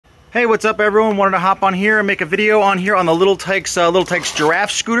Hey, what's up everyone? Wanted to hop on here and make a video on here on the Little Tikes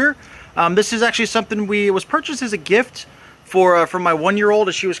Giraffe scooter. This is actually something was purchased as a gift for my 1-year-old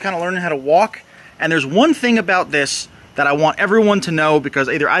as she was kind of learning how to walk. And there's one thing about this that I want everyone to know, because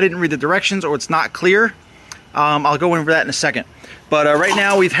either I didn't read the directions or it's not clear. I'll go over that in a second. But right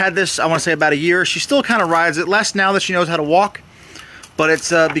now we've had this, I want to say about a year. She still kind of rides it, less now that she knows how to walk. But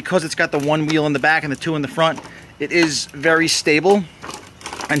it's because it's got the one wheel in the back and the two in the front, it is very stable.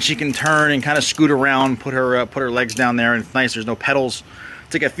 And she can turn and kind of scoot around, put her legs down there, and it's nice. There's no pedals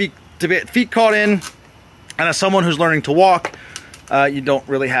to get feet caught in. And as someone who's learning to walk, you don't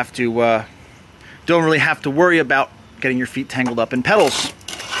really have to worry about getting your feet tangled up in pedals.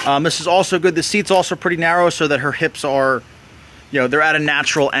 This is also good. The seat's also pretty narrow, so that her hips are, they're at a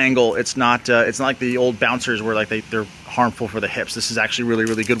natural angle. It's not like the old bouncers where like they're harmful for the hips. This is actually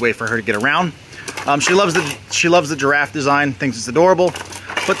really good way for her to get around. She loves the giraffe design, thinks it's adorable.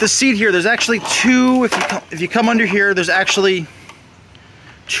 But the seat here, there's actually two, if you come under here, there's actually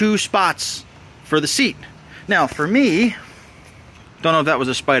 2 spots for the seat. Now, for me, don't know if that was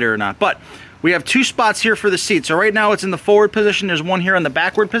a spider or not, but we have 2 spots here for the seat. So right now it's in the forward position, there's one here in the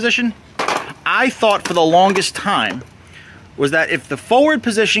backward position. I thought for the longest time was that if the forward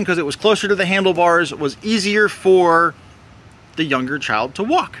position, because it was closer to the handlebars, was easier for the younger child to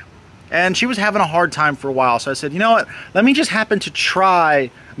walk. And she was having a hard time for a while, so I said, you know what, let me just happen to try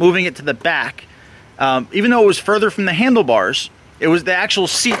moving it to the back. Even though it was further from the handlebars, it was the actual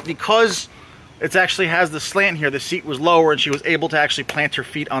seat, because it actually has the slant here, the seat was lower and she was able to actually plant her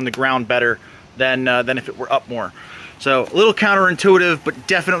feet on the ground better than if it were up more. So a little counterintuitive, but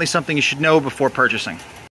definitely something you should know before purchasing.